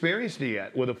haven't experienced it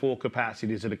yet with a full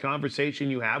capacity, is it a conversation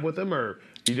you have with them, or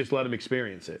you just let them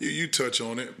experience it? You touch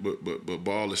on it, but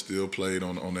ball is still played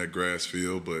on that grass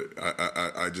field. But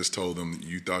I just told them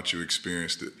you thought you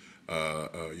experienced it.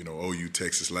 OU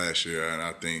Texas last year, and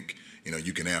I think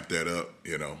you can amp that up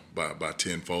by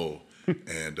tenfold,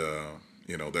 and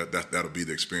that'll be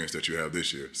the experience that you have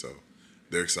this year. So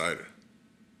they're excited.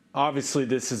 Obviously,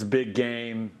 this is a big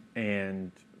game,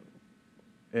 and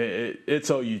it's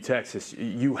OU Texas.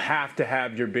 You have to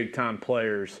have your big-time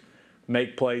players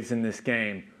make plays in this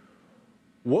game.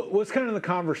 What's kind of the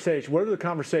conversation? What are the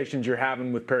conversations you're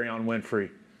having with Perrion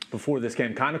Winfrey before this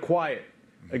game? Kind of quiet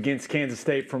against Kansas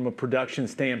State from a production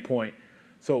standpoint.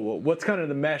 So what's kind of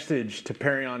the message to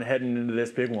Perrion heading into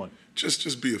this big one?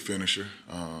 Just be a finisher.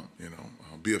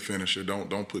 Be a finisher.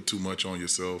 Don't put too much on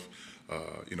yourself.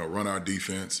 Run our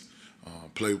defense.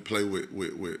 Play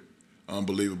with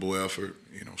unbelievable effort.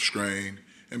 Strain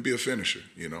and be a finisher.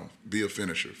 Be a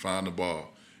finisher. Find the ball.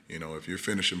 If you're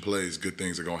finishing plays, good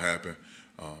things are gonna happen.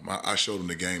 I showed him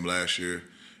the game last year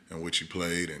in which he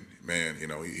played, and man,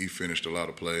 he finished a lot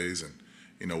of plays, and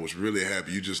was really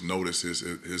happy. You just noticed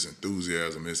his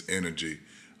enthusiasm, his energy.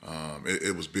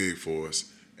 It was big for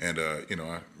us, and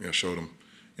I showed him,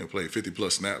 played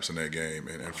 50+ snaps in that game,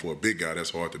 and for a big guy, that's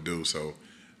hard to do. So,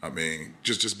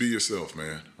 just be yourself,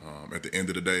 man. At the end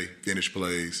of the day, finish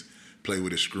plays, play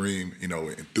with a scream,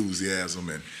 enthusiasm,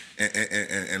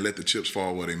 and let the chips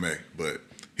fall where they may. But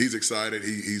he's excited.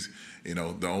 He's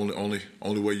the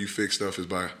only way you fix stuff is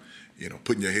by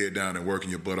putting your head down and working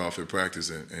your butt off in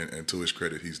practice, and to his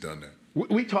credit, he's done that.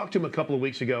 We talked to him a couple of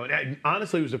weeks ago, and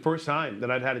honestly, it was the first time that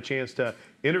I'd had a chance to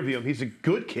interview him. He's a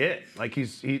good kid. Like,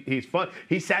 he's fun.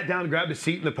 He sat down and grabbed a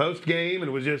seat in the post game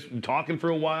and was just talking for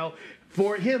a while.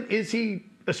 For him, is he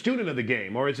a student of the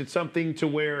game, or is it something to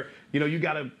where you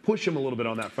got to push him a little bit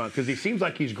on that front, because he seems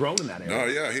like he's grown in that area? No,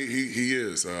 yeah, he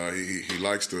is. He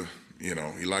likes to.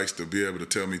 He likes to be able to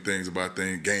tell me things about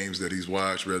games that he's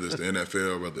watched, whether it's the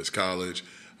NFL, whether it's college.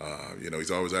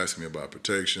 He's always asking me about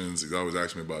protections. He's always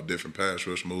asking me about different pass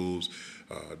rush moves,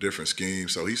 different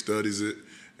schemes. So he studies it,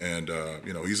 and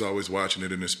he's always watching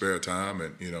it in his spare time,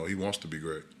 and he wants to be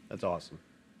great. That's awesome.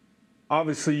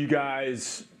 Obviously, you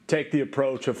guys take the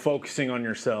approach of focusing on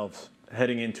yourselves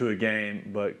heading into a game,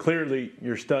 but clearly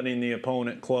you're studying the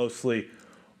opponent closely.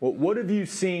 What have you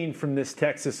seen from this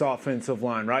Texas offensive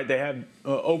line, right? They have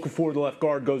Okafor, the left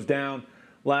guard, goes down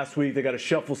last week. They got to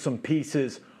shuffle some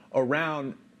pieces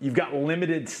around. You've got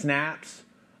limited snaps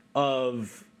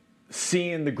of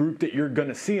seeing the group that you're going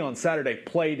to see on Saturday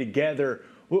play together.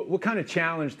 What kind of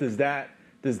challenge does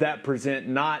that present,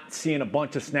 not seeing a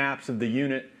bunch of snaps of the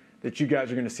unit that you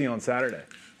guys are going to see on Saturday?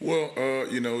 Well,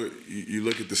 you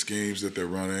look at the schemes that they're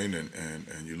running,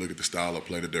 and you look at the style of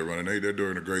play that they're running. They're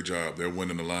doing a great job. They're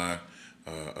winning the line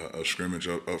of scrimmage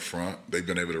up front. They've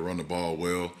been able to run the ball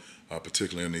well,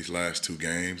 particularly in these last two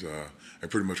games. They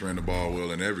pretty much ran the ball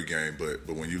well in every game, but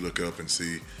when you look up and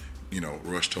see,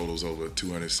 rush totals over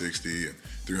 260 and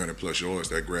 300+ yards,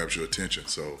 that grabs your attention.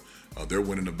 So they're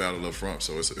winning the battle up front.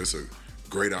 So it's a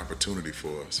great opportunity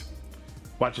for us.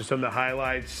 Watching some of the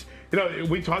highlights.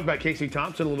 We talked about Casey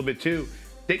Thompson a little bit too.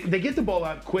 They get the ball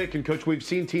out quick, and Coach, we've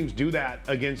seen teams do that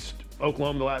against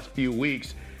Oklahoma the last few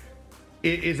weeks.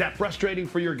 Is that frustrating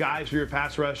for your guys, for your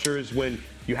pass rushers, when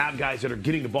you have guys that are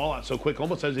getting the ball out so quick,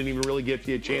 almost doesn't even really give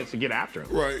you a chance to get after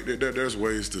them? Right. There's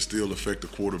ways to still affect the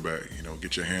quarterback.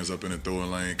 Get your hands up in the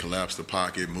throwing lane, collapse the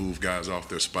pocket, move guys off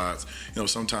their spots.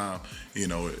 Sometimes,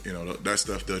 that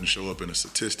stuff doesn't show up in the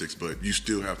statistics, but you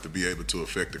still have to be able to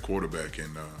affect the quarterback,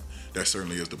 and that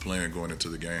certainly is the plan going into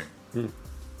the game.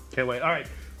 Can't wait. All right.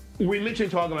 We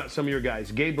mentioned talking about some of your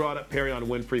guys. Gabe brought up Perrion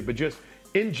Winfrey, but just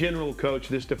in general, Coach,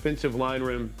 this defensive line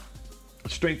room,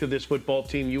 strength of this football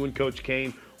team, you and Coach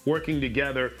Kane working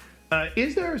together.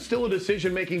 Is there still a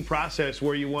decision-making process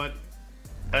where you want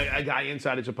a guy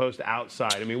inside as opposed to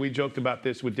outside? I mean, we joked about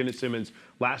this with Dennis Simmons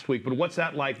last week, but what's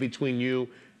that like between you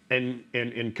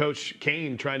and Coach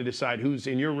Kane trying to decide who's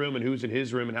in your room and who's in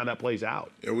his room and how that plays out?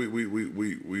 Yeah,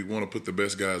 we want to put the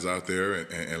best guys out there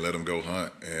and let them go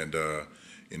hunt. And,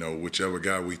 whichever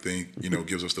guy we think,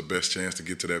 gives us the best chance to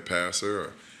get to that passer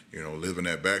or, live in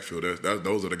that backfield,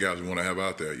 those are the guys we want to have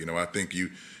out there. I think you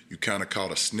kind of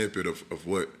caught a snippet of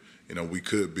what, we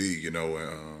could be,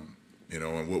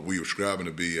 and what we were striving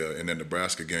to be in that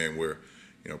Nebraska game where,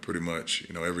 pretty much,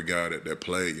 every guy that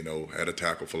played, had a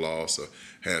tackle for loss or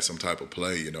had some type of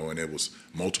play, and it was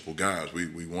multiple guys.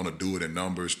 We want to do it in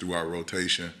numbers through our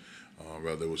rotation,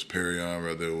 whether it was Perrion,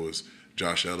 whether it was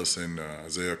Josh Ellison,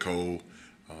 Isaiah Cole,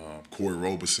 Corey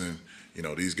Robeson.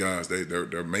 These guys,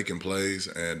 they're making plays,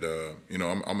 and,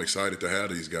 I'm excited to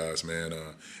have these guys, man.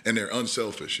 And they're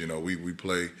unselfish. We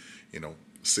play,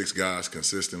 6 guys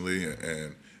consistently,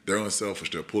 and they're unselfish.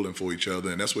 They're pulling for each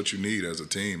other, and that's what you need as a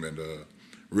team. And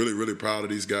really, really proud of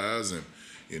these guys. And,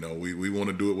 we want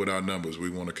to do it with our numbers. We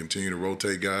want to continue to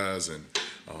rotate guys, and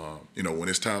when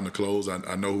it's time to close,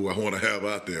 I know who I want to have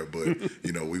out there. But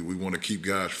we want to keep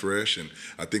guys fresh, and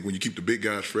I think when you keep the big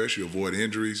guys fresh, you avoid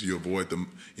injuries, you avoid the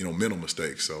mental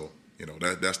mistakes. So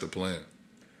that's the plan.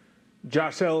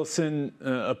 Josh Ellison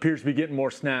appears to be getting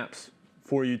more snaps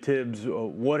for you, Tibbs.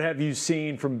 What have you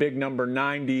seen from big number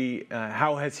 90?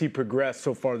 How has he progressed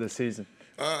so far this season?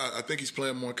 I think he's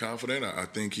playing more confident. I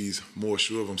think he's more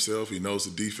sure of himself. He knows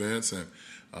the defense, and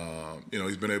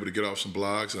he's been able to get off some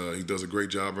blocks. He does a great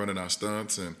job running our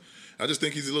stunts, and I just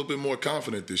think he's a little bit more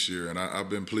confident this year. And I've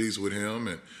been pleased with him,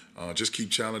 and just keep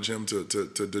challenging him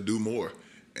to do more.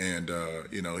 And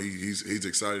he's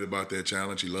excited about that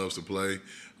challenge. He loves to play.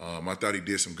 I thought he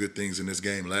did some good things in this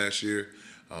game last year.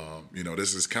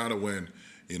 This is kind of when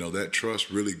that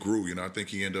trust really grew. I think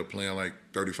he ended up playing like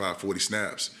 35, 40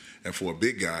 snaps. And for a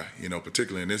big guy,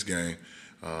 particularly in this game,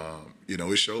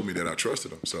 it showed me that I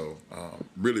trusted him. So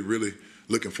really, really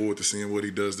looking forward to seeing what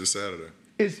he does this Saturday.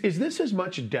 Is this as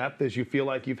much depth as you feel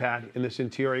like you've had in this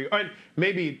interior? Or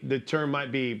maybe the term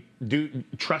might be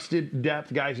trusted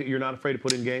depth, guys that you're not afraid to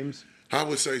put in games? I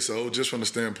would say so, just from the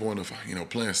standpoint of,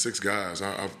 playing 6 guys.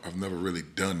 I've never really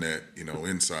done that,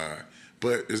 inside.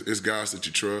 But it's guys that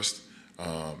you trust.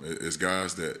 It's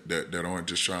guys that aren't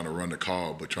just trying to run the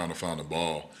call, but trying to find the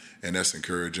ball. And that's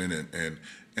encouraging. And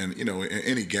in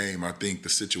any game, I think the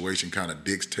situation kind of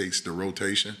dictates the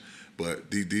rotation.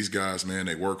 But these guys, man,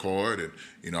 they work hard.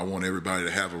 And, I want everybody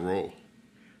to have a role.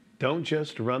 Don't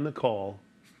just run the call,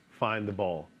 find the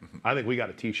ball. I think we got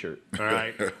a T-shirt, all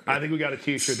right? I think we got a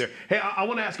T-shirt there. Hey, I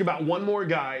want to ask about one more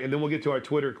guy, and then we'll get to our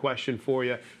Twitter question for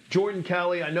you. Jordan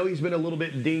Kelly, I know he's been a little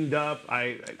bit dinged up.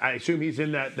 I assume he's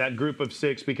in that group of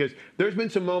 6 because there's been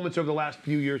some moments over the last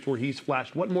few years where he's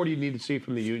flashed. What more do you need to see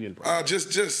from the Union?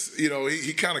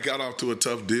 He kind of got off to a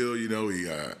tough deal.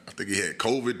 I think he had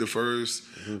COVID the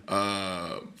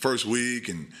first week,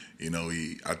 and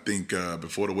I think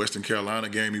before the Western Carolina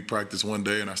game, he practiced one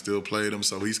day, and I still played him.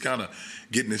 So he's kind of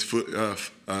getting his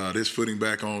footing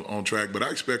back on track. But I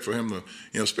expect for him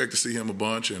to see him a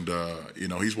bunch, and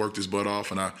he's worked his butt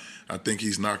off, and I think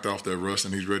he's knocked off that rust,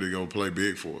 and he's ready to go play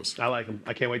big for us. I like him.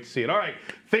 I can't wait to see it. All right,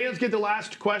 fans get the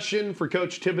last question for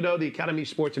Coach Thibodeaux. The Academy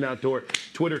Sports and Outdoor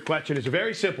Twitter question is a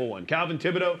very simple one. Calvin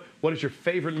Thibodeaux, what is your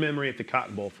favorite memory at the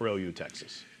Cotton Bowl for OU,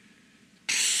 Texas?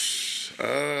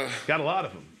 Got a lot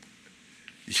of them.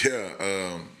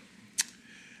 Yeah,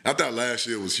 I thought last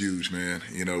year was huge, man.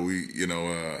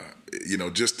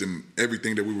 Just in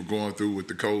everything that we were going through with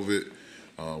the COVID,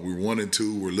 we were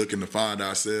 1-2. We're looking to find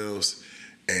ourselves,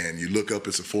 and you look up,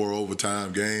 it's a 4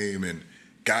 overtime game, and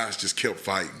guys just kept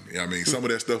fighting. Some of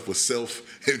that stuff was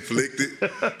self-inflicted.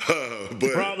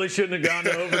 But probably shouldn't have gone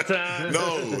to overtime.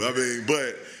 No,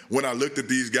 but when I looked at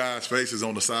these guys' faces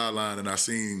on the sideline, and I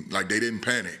seen like they didn't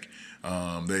panic.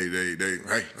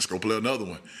 Hey, let's go play another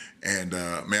one. And,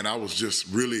 man, I was just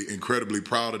really incredibly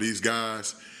proud of these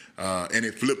guys. And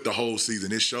it flipped the whole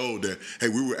season. It showed that, hey,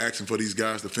 we were asking for these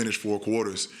guys to finish 4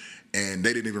 quarters, and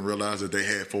they didn't even realize that they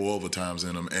had 4 overtimes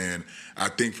in them. And I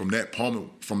think from that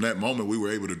moment, we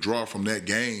were able to draw from that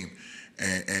game,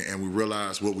 and we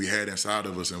realized what we had inside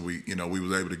of us, and we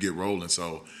was able to get rolling.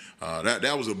 So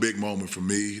that was a big moment for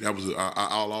me.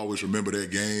 I'll always remember that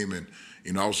game, and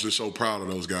I was just so proud of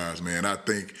those guys, man. I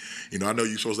think, I know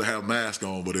you're supposed to have masks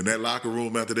on, but in that locker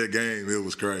room after that game, it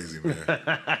was crazy,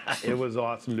 man. It was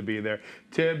awesome to be there.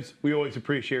 Tibbs, we always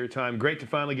appreciate your time. Great to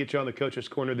finally get you on the Coach's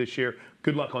Corner this year.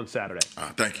 Good luck on Saturday.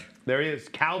 Thank you. There he is,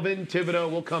 Calvin Thibodeaux.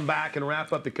 We'll come back and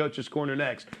wrap up the Coach's Corner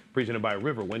next, presented by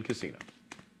Riverwind Casino.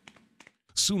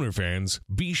 Sooner fans,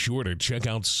 be sure to check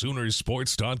out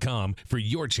Soonersports.com for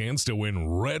your chance to win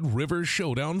Red River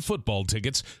Showdown football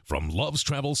tickets from Love's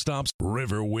Travel Stops,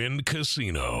 Riverwind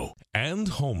Casino, and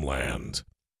Homeland.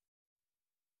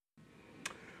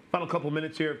 Final couple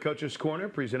minutes here of Coach's Corner,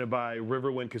 presented by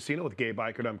Riverwind Casino with Gabe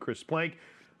Eichert. I'm Chris Plank.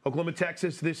 Oklahoma,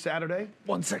 Texas this Saturday.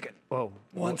 1 second. Oh.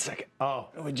 1 second. Oh.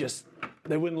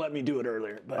 They wouldn't let me do it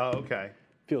earlier. But okay.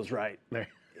 Feels right. There.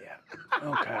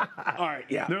 Okay. All right.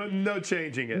 Yeah. No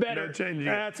changing it. Better. No changing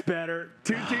That's it. better.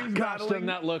 Two teams Gosh, battling. doesn't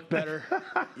that look better?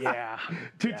 Yeah.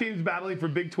 Two teams battling for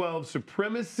Big 12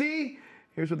 supremacy.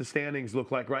 Here's what the standings look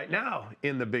like right now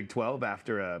in the Big 12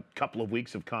 after a couple of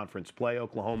weeks of conference play.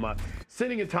 Oklahoma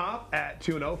sitting atop at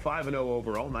 2-0, 5-0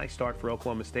 overall. Nice start for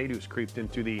Oklahoma State, who's creeped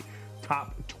into the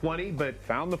top 20, but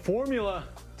found the formula.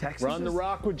 Texas Run the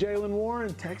rock with Jalen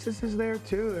Warren. Texas is there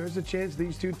too. There's a chance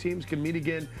these two teams can meet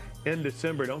again in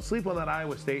December. Don't sleep on that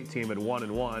Iowa State team at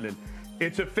 1-1. And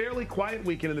It's a fairly quiet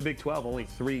weekend in the Big 12. Only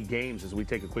 3 games as we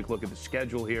take a quick look at the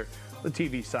schedule here. The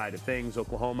TV side of things,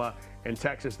 Oklahoma and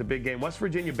Texas, the big game. West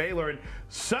Virginia, Baylor, and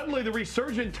suddenly the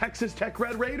resurgent Texas Tech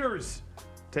Red Raiders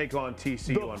take on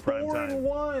TCU on prime time.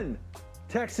 4-1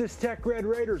 Texas Tech Red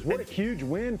Raiders. What a huge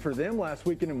win for them last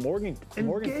weekend in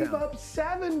Morgantown. Gave up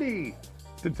 70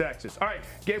 to Texas. All right,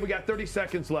 Gabe, we got 30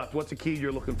 seconds left. What's a key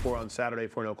you're looking for on Saturday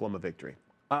for an Oklahoma victory?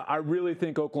 I really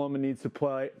think Oklahoma needs to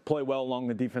play well along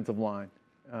the defensive line.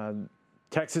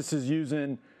 Texas is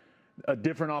using a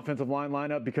different offensive line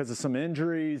lineup because of some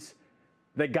injuries.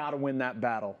 They got to win that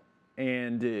battle.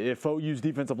 And if OU's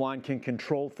defensive line can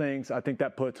control things, I think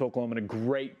that puts Oklahoma in a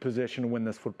great position to win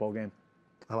this football game.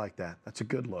 I like that. That's a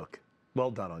good look.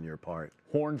 Well done on your part.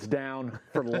 Horns down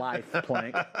for life,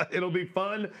 Plank. It'll be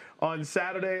fun on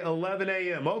Saturday, 11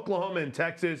 a.m. Oklahoma and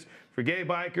Texas. For Gabe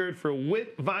Eichert, for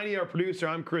Whit Viney, our producer,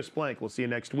 I'm Chris Plank. We'll see you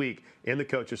next week in the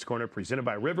Coach's Corner, presented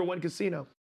by Riverwind Casino.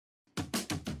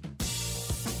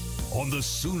 On the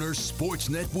Sooner Sports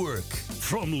Network,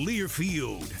 from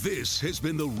Learfield, this has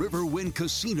been the Riverwind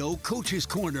Casino Coach's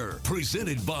Corner,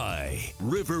 presented by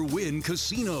Riverwind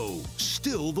Casino,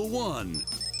 still the one.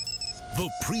 The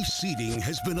preceding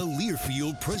has been a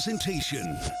Learfield presentation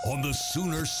on the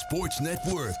Sooner Sports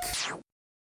Network.